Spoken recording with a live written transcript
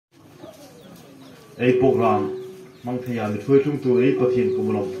ai program mang thaya mi thui tung tu ai Pathen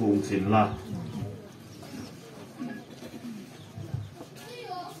kumlom thung sin la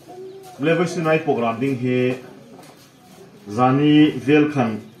level sunai program ding he zani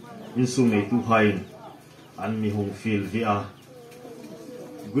velkhan insungmite tu hain an mi hung feel via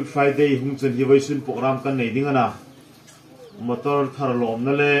Good Friday hung chen hi sun program kan nei ding ana motor thar lom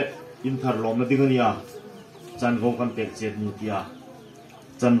na le in thar lom na ding ania chan vo kan pek chet ni tia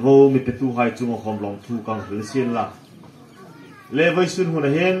chan vo mi pe tu hai chung khom lom thu kang hil sin la level sun huna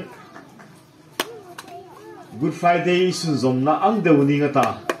hen Good Friday sun zom na ang deu ni ngata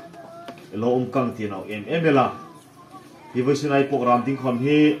lo kang ti nau la hi voi sun ai program ding khom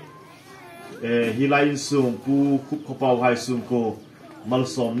hi hi lain sung pu Khupkhopao hai sung ko mal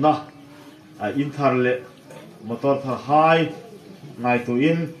som na Inthah le motor thar hai ngai tu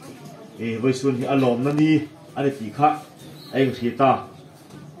in voi sun hi alom na ni ani ti kha eng thita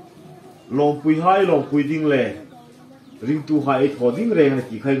lom pui hai lom pui ding le ring tu hai tho ding reng ani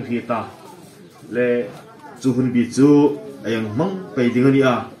ti kha eng thita le chu hun bi chu ayang mang pe ding ani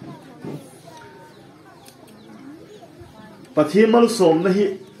a Pathen mal som na hi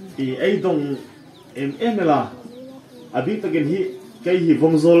ai dong la abi takin hi kai hi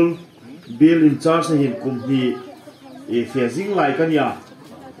vongjol bill in charge na hin kum hi phasing lai kan ya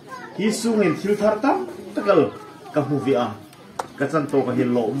hi sung hen thil thar tam takal ka hu vi a ka chan to ka hin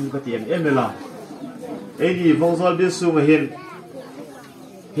lo ka ti la ai ni vongjol bill sung hen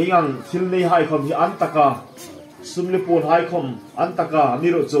hingang thil nei hai khom hi an taka sumle pon hai khom an taka mi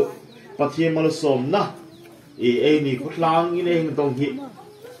ro chu Pathen mal som na ai ni khutlang in heng dong hi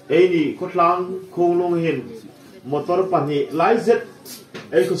ai ni khutlang Khuongluong hin motor pan hi lai zet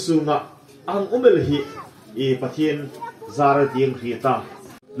ai ko sunga ang umel hi Pathen zara tiang khita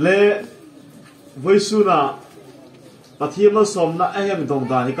le voisuna Pathen ma somna ahem dong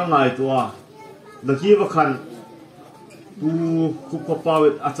da ni ka ngai tua da ki wa khan u Khupkhopao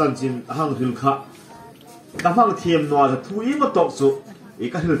achan chin hang hil kha da phang thiam no da thui ma tok chu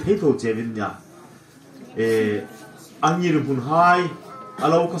ka hil thei tho chevin nya angir bun hai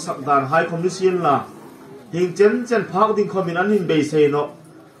alo ka sak dan hai komisian la hing chen phak ding khomin an hin be sei no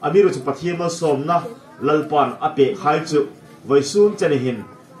amiro chu Pathen ma som na lalpan ape khai chu voisun chen hin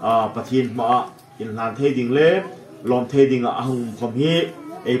Pathen ma in lan thei ding le lom thei ding a hung khom hi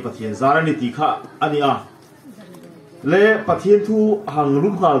ei Pathen zara ni ti kha ani a le Pathen thu hang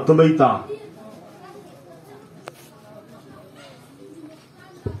rum hal to mai ta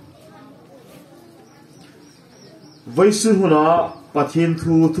voisun huna Pathen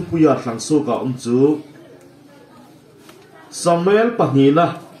thu thupuya thlang so ka chu Samuel pahnina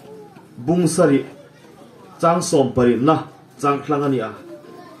bungsari chang som pari na chang thlang ani a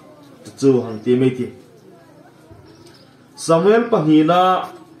chu hang ti mai ti Samuel pahnina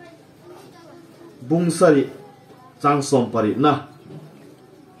bungsari chang som pari na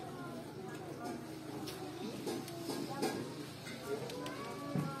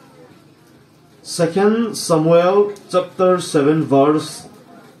Second Samuel chapter 7 verse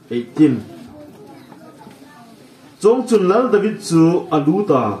 18 Chong chun lal David chu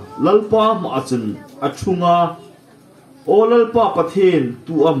aluta lalpa ma achun achunga o lalpa Pathen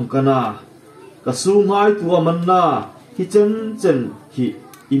tu am kana kasungai tu amanna hi chen hi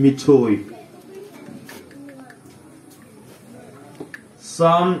imichoi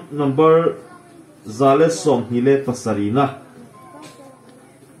Psalm number zale som hile pasarina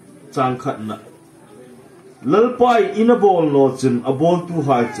chang khatna lalpai inabol no chun abol tu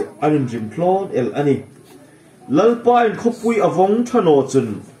hai chu anim rim thlon el ani lalpai khopui avong thano chun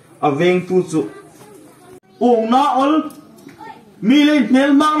aveng tu chu ong na ol mi le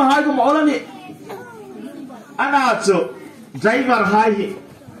mel mang na hai ko ol ani ana chu driver hai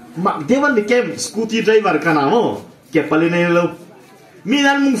mak dewan ni kem scooty driver kana mo ke paline lo mi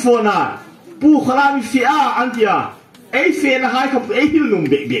nan mung phone na pu khala mi fia antia ai fe na hai khop ai hil num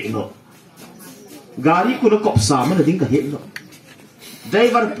be no Gari kuna kop sama na ding ka hit no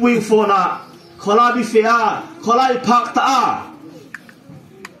driver pui phone a khola bi fea khola i phak ta a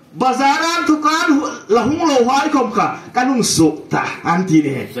bazaran thukan lahung lo hai khom kha kanung su ta anti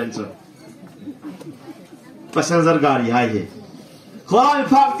ne chen chu passenger gari hai he khola i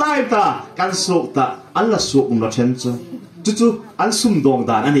phak ta kan su ta an la su um la chen chu an sum dong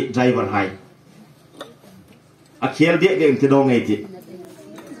dan ani driver hai a khel de ge te dong ei ti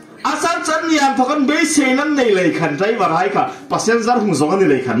Assam chan yan phakan be seinan nei lei khan driver hai kha passenger hung zong ani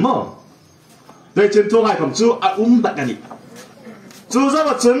lei khan mo dei chen to hai kham chu a da kani chu za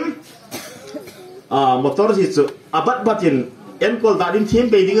wa chun motor hi chu abat batin en kol da din thiem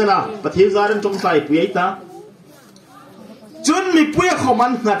be ding na Pathen zaran chong sai pu ta chun mi pu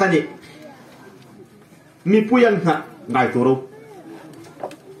khoman na tani มีปุยันหะไงตัวเรา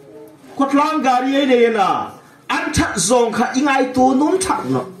คนล้างการีเดียนะอันชัดซองค่ะยังไงตัวนู้นชัด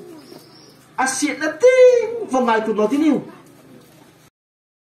เนาะอาเสียนะที่ฟังไงตัวนู้นที่นิ้ว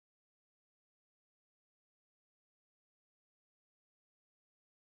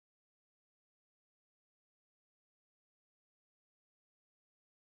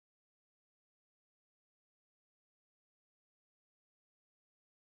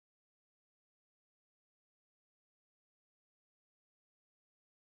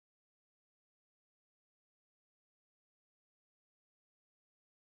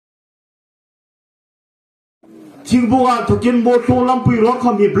ทิ้งบัวถูกกินบัวทงลำปุยร้อนเข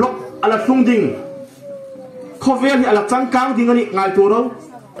ามีบล็อกอะไรทงดิ่งเขาเวลอะไรจังกางดิ่งอันนี้ไงตัวเรา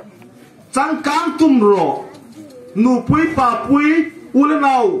จังกางตุ่มรอหนูปุยป่าปุยอุลน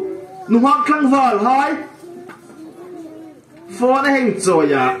าวหนูหักคลังวาลหายโฟนแห่งจอ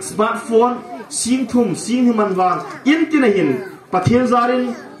ยาสมาร์ทโฟนสิ่งทุ่มสิ่งที่มันวางอินที่ไหนเห็นประเทศจาริน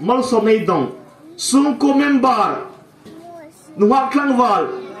มัลสมในดงซุงโกเมมบาร์หนูหักคลังวาล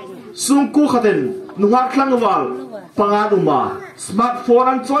ซุงโกขัดเองหนูหักคลังวาลปังอาดุมาสมาร์ทโฟน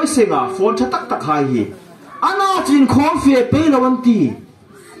อันจ้อยเสียงโฟนชัดตักหายฮีอันนั้นจินคอนเฟ่ไปแล้ววันที่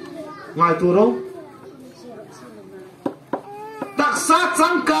ไงตัวเราตักซาจั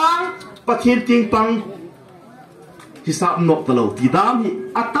งกังประเทศติงปังที่สามนกตะลุที่ดามฮี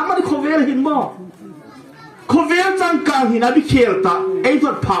อัตตามันเขาเวลหินบ่เขาเวลจังกังหินอบิเคลตาไอ้ตั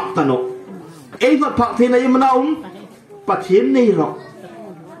วผักตะนกไอ้ตัวผักที่ไหนมันเอาประเทศนี้หรอก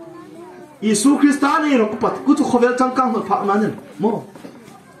ยิสุคริสต์นี่เราปัดกูจะขอเวลจังกังหัวผักนั้นเนี่ยโม่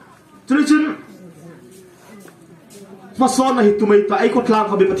จุดนี้มาสอนนะฮิตุไม่ตาไอ้คนลางเ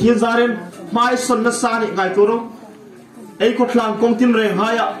ขาเป็นประเทศจารินมาไอ้สนนัสานี่ไงตัวเราไอ้คนลางกองทินแรงหา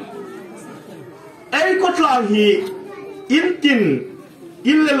ยไอ้คนลางฮีอินติน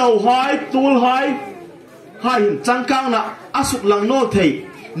อินเลวหายตูลหายหายจังกังนะอาสุลังโนเทย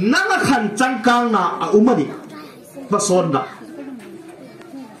นั่งขันจังกังนะอุมาดิมาสอนนะ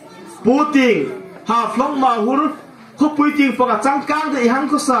ปูติงหาฟลงมาหุรเขาปูติงปากจังกังแต่ยัง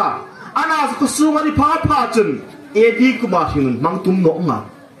ก็ซาอันนั้นก็สู้มาดิพาจนเอดีก็มาถึงมังตุ้มนกมา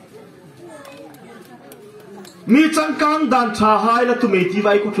มีจังกังดันชาหายและตุเมตีไ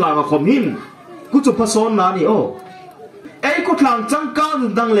ว้กุศลางคอมหินกุศลผสมนานี่โอไอ้กุศลางจังกัง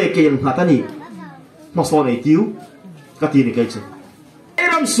ดังเล็กเองหัดนี่มาสอนไอ้ติวกตีนี่ไงจ๊ะไอ้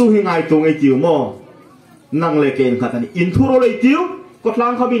รำสู้ยังไงตรงไอ้ติวมั่งนั่งเล็กเองหัดนี่อินทุโรไอ้ติวกุศลา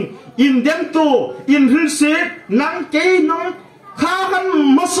งเขาบินอินเดนโตอินริเซนังเกยน้องข้ากัน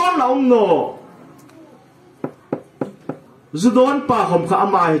มาสอนเราโนจะโดนป่าผมข้า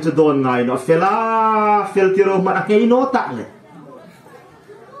มาจะโดนไงเนาะเฟลที่เรามาไงโนตักเลย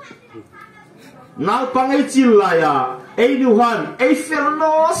นักปังไอจิลลายะไอดูฮันไอเฟลโน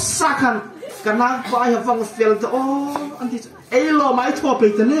สักขันกันนักปังฟังเฟลจะโอ้อันที่ไอโลไม่ทั่วไป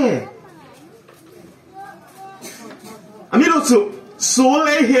จะเล่อามิรู้สึกสูเล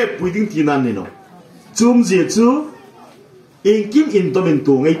ยเหตุปุ่ยดิ้งที่นั่นเนี่ยเนาะจุ่มเสียจูเองกิมอินตัวเป็น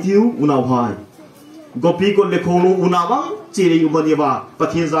ตัวไงทิวอุณาหายก็ปีคนเล็กของลุงอุณาวังจีเรียมันเนี่ยว่าประ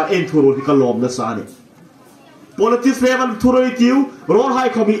เทศจะเอ็นทัวร์ที่กลมนั่นสานี่ politics level ทัวร์ทิวรอให้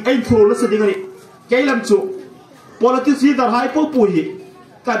เขามีเอ็นทัวร์นั่นสิ่งนี้แกลำจุ politics ที่จะให้ปุ๊บปุย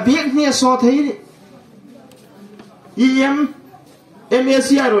กับเบี้ยเนี่ยสอดให้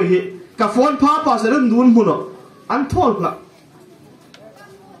MSCI เลยกับฟอนพ้าป้าเสด็จดูนหุ่นอันทอลกะ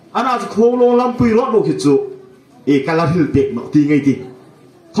อันอาจจะโค้งลงลำปุยรถโลกิจูกาลาฮิลเด็กเนาะที่ไงที่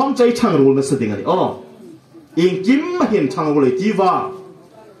คอมใจช่างรู้นั่นสิ่งนี้อ๋อเองกิมมาเห็นช่างรู้เลยที่ว่า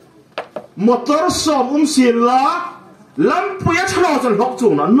มอเตอร์สอบเสียละลำปุยชะลอจนหลอกจู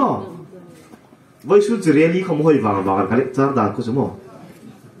นั่นเนาะวัยรุ่นจะเรียนนี้เขาไม่ค่อยวางกันเลยจ้าด่ากูจะมั้ง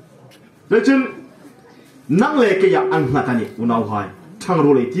แล้วจึงนั่งเล็กอย่างอันนั้นกันนี่อุณาหายช่าง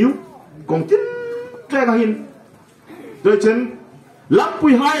รู้เลยที่กองทิ้งแกก็เห็นแล้วจึงลับปุ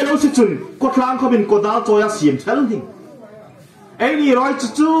ยหายแล้วสิจุนกดล้างเขาเป็นกดดาวโจยเสียมเช่นทิ้งไอ้นี่ร้อย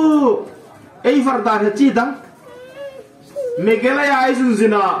จู่ไอ้ฟังดาร์จีดังเมเกลายไอซุนซิ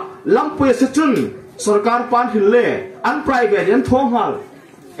นาลับปุยสิจุนสรการปานหินเล่อันไพรเวทยันท้องหัล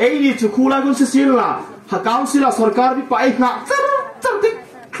ไอ้นี่จะคู่ไล่กุนสิสิล่ะหากเอาสิล่ะสรการพิพายหนักจังทิ้ง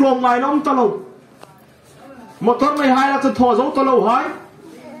คลองไงน้องตลอดมอเตอร์ไม่หายแล้วจะทอดตลอดหาย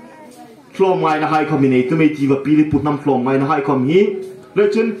คลองไงนะหายคอมมิเนตไม่จีว่าปีริปุตน้ำคลองไงนะหายคอมฮีเลย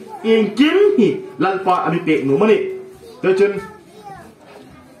จนเองกินฮีลัลปาอันนี้เด็กหนูมันนี่เลยจน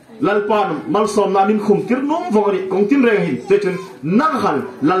ลัลปามัลสอมนามินคุมติรนุ่มฟงนี่กองทินแรงหินเลยจนนักหัน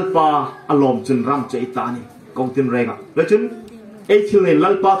ลัลปาอารมณ์จนรำใจตานี่กองทินแรงอ่ะเลยจนไอ้ที่เลยลั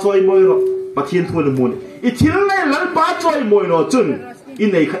ลปาจอยมวยรอปะเทียนทวนมุนไอ้ที่เลยลัลปาจอยมวยรอจนอิน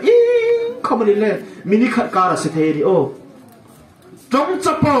ไหนค่ะ không đi lên mini khát cả sẽ thấy đi ô trong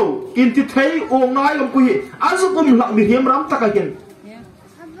chấp hậu in thì thấy uống nói làm quý anh giúp cùng lặng bị hiếm lắm ta cái hiện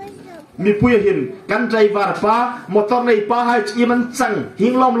mi puya hin kan driver pa motor nei pa hai chi man chang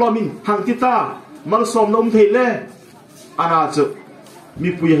hing lom lomin hang ti ta mal som nom thei le ana chu mi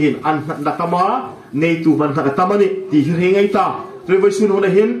puya hin an da tama nei tu man ta tamani ti hi ngai ta re vai sun hona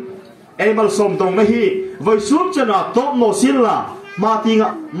hin e mal som tong na hi vai sup chana top no sin la ma tinga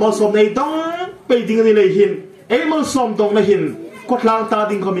mal som nei dong pe ding ni nei hin e mal som tong na hin kotlang ta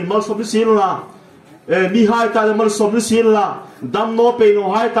ding khamin mal som sin la mi hai ta mal som sin la dam no pe no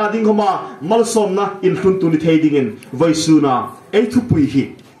hai ta ding khoma mal som na in thun tu ni thei ding in vai su na e thu pui hi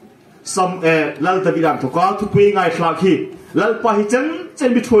sam lal ta biram thoka thu pui ngai thlak hi lal pa hi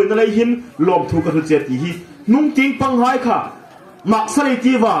chen bi thoi na lai hin lom thu ka thu che ti hi nung ting pang hai kha mak sari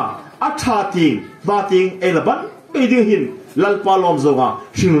ti wa a tha ting ba ting e la ban pe ding hin lal pa lom zonga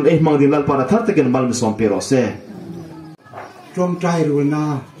shinun e mang ding lal pa na thar ta ken mal mi som pe ro se trong trai rồi na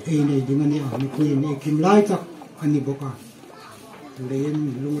e nei ding ani a mi pui ni kim lai tak ani boka lên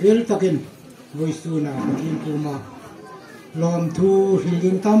lung riel takin voi su na tin tu ma lom thu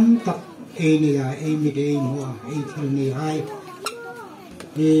hilin tam tak e ni ya e mi de mo e thil ni hai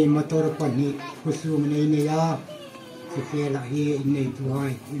e motor pan ni kusu nei ne ya se fe la hi nei tu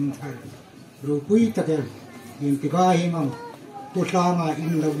hai in thar ru pui takel in ti ga hi ngam tu sa ma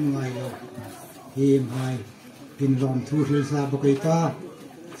in lo ngai lo hi mai pin lom thu hil sa ba kai ta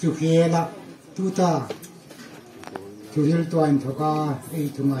su fe la tu ta chú hiếu toàn cho ca ấy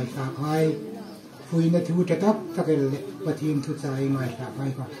thu ngày xa khai phui na thu chặt tắc ta cái Pathen thu trái ngày xa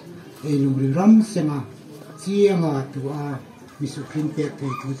khai cả ấy lùng rì rắm xem à chia ngà tu à mi su kinh pek thầy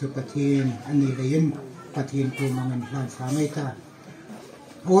thu cho Pathen anh này là yên Pathen cô mang anh làm xa mấy ta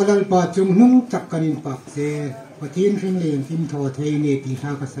ô lần ba chung nung chắc cái nín bạc xe Pathen phim liền phim thọ thầy này thì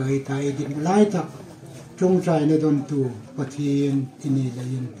sao cái sợi tai định lái chắc trong trái này đòn tu Pathen anh này là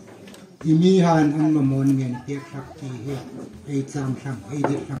yên mi han an ma mon ngen pek sak ti he ei cham sang ei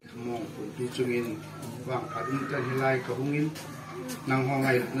dit sang mong tu chungin wang adun ta hilai ka hungin nang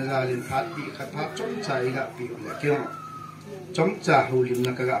hongai na zalin phat ti khatha chom chai ga pi la kyo chom cha hulim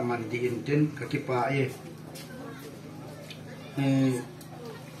na ka ga man di in tin ka ki pa e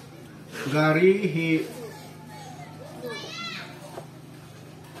gari hi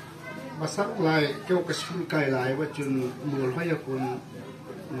masak lai kyo ka sul kai lai wa chun mul ha ya kun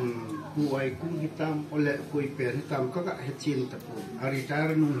buai kung hitam oleh kui pen hitam ko ga hechin ta pu ari tar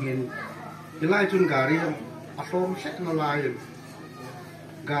nung hen ilai chun gari asom set no lai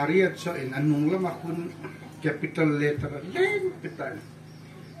gari so in anung lama kun capital letter len pitan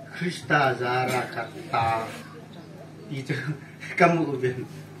Krista zara kata itu kamu ben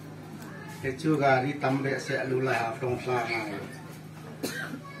itu gari tambe se lula afrong sa ngai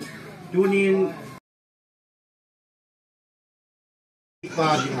tunin pa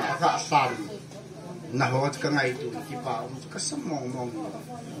di ma ka Assam na hot ka ngai tu ki pa ka samong mong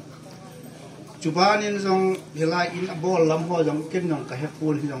chubanin jong hilai in a bol lam ho jong ken nong ka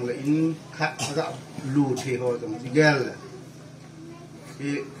hepul jong le in kha ga lu the ho jong gel e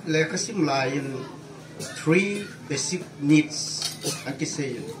le ka sim lai in 3 basic needs akise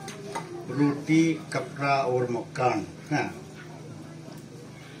roti kapra or makan ha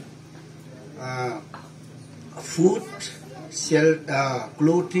food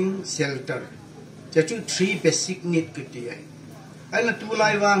clothing, shelter. Jadi 3 basic need kita. Aina tu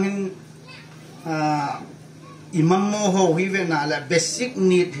lai wangin imam moho hive na la basic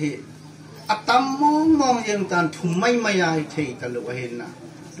need hi. Atam mong yang tan thumai maya hi talu wahin na.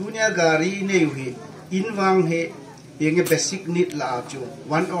 Dunia gari ne hi inwang he yang basic need la ju.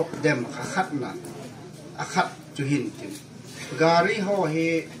 One of them khat na akhat ju hin tin. Gari ho he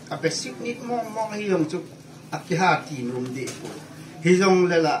a basic need mong hi yang ju akihati num de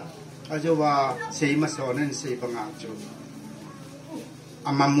hizong lela ajowa sei masonen sei panga chu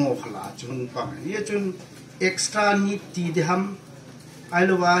amamo khla chun pang ye chun extra need ti de ham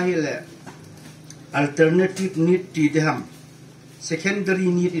ailowa hele alternative need ti de ham secondary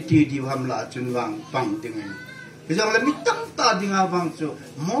need ti di ham la chun wang pang dingen hizong le mitang ta dinga wang chu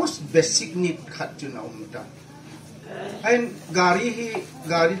most basic need khat chun ta ain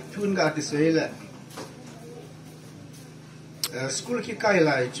gari thun ga ti sele school ki kai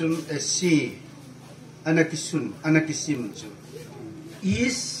lai chun SC anakisim chu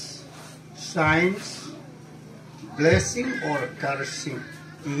is science blessing or cursing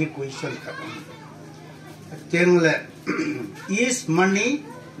ini question ka teng le is money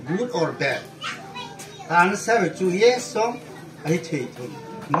good or bad answer chu yes so ai thei tu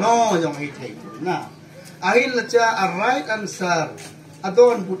no yong ai thei tu na ai la cha a right answer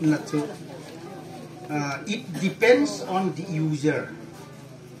adon but na chu it depends on the user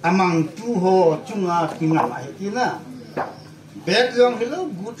among tu ho chunga kinga mai tina bad jong hilo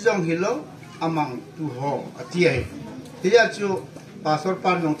good jong hilo among tu ho atia tia chu pastor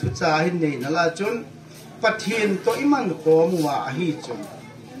pan jong thu cha hin nei na la chun Pathen to iman ko muwa hi chun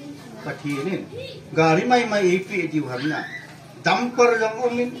Pathen gari mai epi diu hamna dumper jong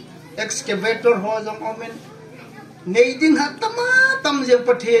omin excavator ho jong omin nei ding ha tama tam je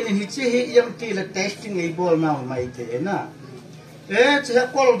Pathen hi che hi yam ti la testing ei bol na mai te na che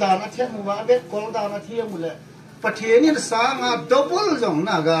kol da na the muwa be kol da na thiam mu le Pathen ni sa nga double jong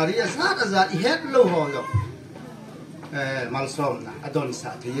na gari sa za i het lo ho jong mal som na adon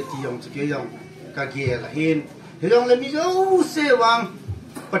sa the ti yong che yong ka ge la hin yong le mi jo se wang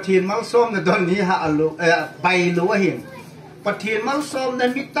Pathen mal som na don ni ha alu bai lo hin Pathen mal som na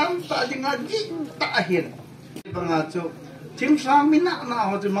mi tam ta dinga gi ta hin banga chu tim sang mi na na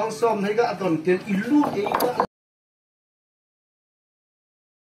ho chu mal som hai ga don ken ilu e ga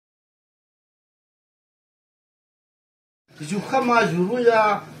ju khama juru ya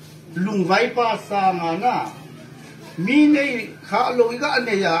lung vai pa sa nga na mi nei kha lo ga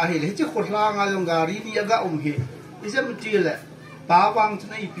ane ya hi le chi khotla nga yong gari ni ga hi isem ti le pa wang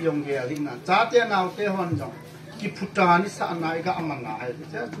nei piong ge li na cha te naw te hon jong ki phuta ni sa na ga amanga ai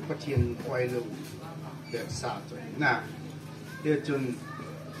cha chu Pathen koi lo de sa to na de chun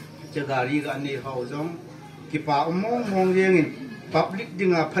che gari ga ane ho jong ki pa mong yengin public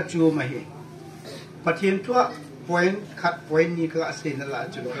dinga phachu ma hi Pathen thua point cut point ni ka se na la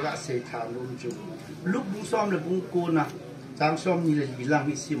chu ka se tha lum chu lúc bung som le bung ko na tang som ni le bilang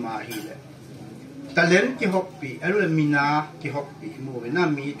hi si ma hi le talent ki hop pi aru mina ki hop pi mo na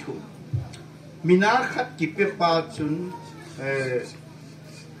mi thu mina khat ki pe pa chun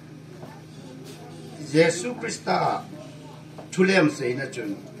Jesus Christa chulem se na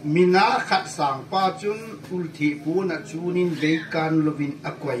chun mina khat sang pa chun ulthi pu na chunin dei kan lovin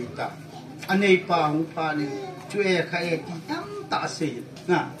akwaita anei pa hu pa ni chu e kha e ti tam ta se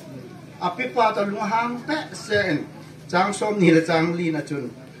na apipa ta lung hang pe sen chang som ni la chang li na chun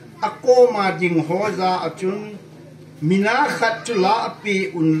akho ma ding ho za achun mina khat chula api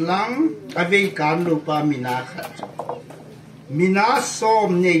unlang ave kan lo pa mina khat mina som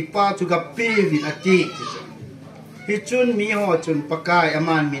nei pa chu ga pi vi ati hi chun mi ho chun pakai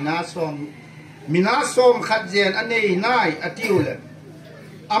aman mina som khat jen anei nai atiule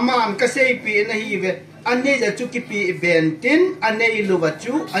aman ka sei pi na hi ve ane ja chu ki pi bentin ane lu wa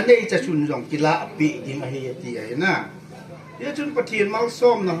chu ane cha chun jong ki la pi di ma he ti ai na ye chun Pathen mal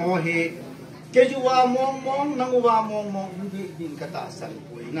som na ho he ke ju wa mong nang wa mong di din ka ta san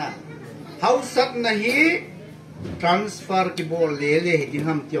pui na hau sat na hi transfer ki bol le din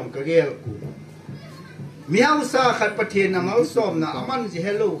ham tiong ka gel ku mi hau sa khat Pathen na mal som na aman ji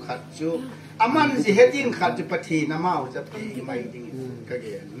hello khat chu aman ji heading khat chu Pathen na mau cha pi mai ding ka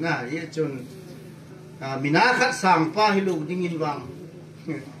gel na ye chun mina khat sang pa hi lu ding in wang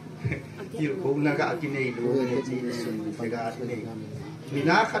yu ko na ga ki nei lu ne ji sun pa ga nei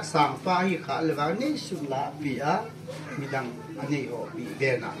mina khat sang pa hi kha le wa nei sun la pi a mi dang anei ho pi be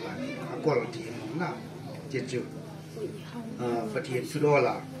na la ko lo ti na je chu Pathen su do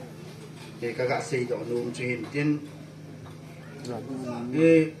la e ka ga sei do lu chu hin tin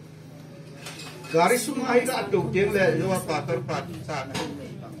e gari sum hai ga tu teng le yo pa tar pa sa na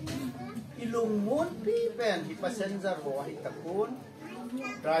ilung mun pi pen hi passenger ho hi takun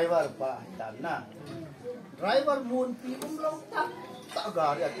driver pa dan na driver mun pi lo ta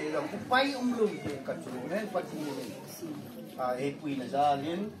gari ate long pai lu ke ka chu nen Pathen e pui na za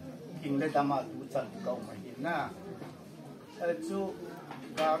lin king le dama tu chan ka mai na chu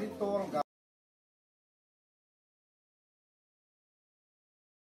gari tol